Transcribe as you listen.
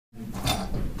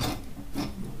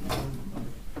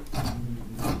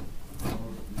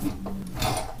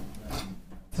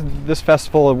This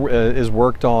festival is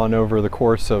worked on over the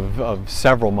course of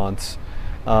several months,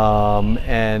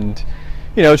 and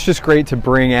it's just great to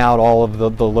bring out all of the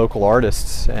local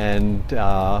artists and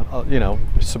allow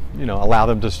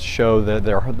them to show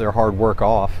their hard work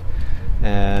off.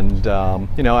 And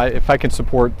if I can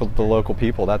support the local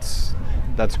people, that's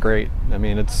great. I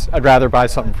mean, I'd rather buy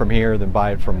something from here than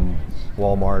buy it from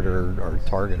Walmart or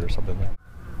Target or something like that.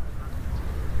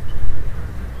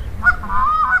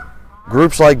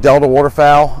 Groups like Delta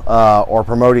Waterfowl are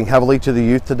promoting heavily to the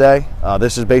youth today.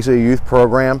 This is basically a youth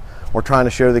program. We're trying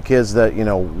to show the kids that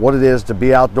what it is to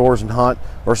be outdoors and hunt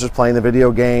versus playing the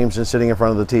video games and sitting in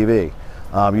front of the TV.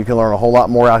 You can learn a whole lot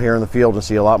more out here in the field and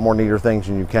see a lot more neater things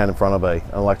than you can in front of an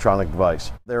electronic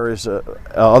device. There is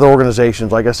other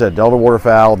organizations, like I said, Delta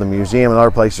Waterfowl, the museum, and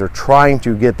other places are trying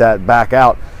to get that back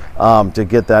out, to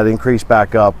get that increase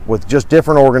back up with just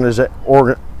different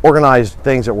organized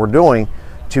things that we're doing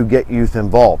to get youth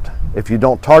involved. If you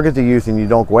don't target the youth and you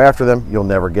don't go after them, you'll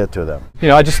never get to them.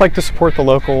 I just like to support the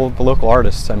local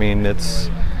artists. I mean, it's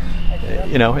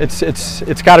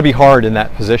got to be hard in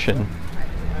that position,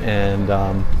 and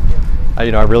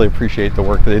I really appreciate the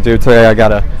work that they do. Today I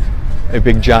got a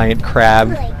big giant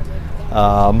crab,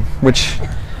 which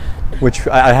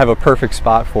I have a perfect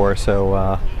spot for. So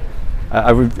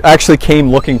I actually came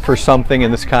looking for something,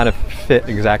 and this kind of fit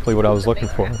exactly what I was looking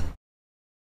for.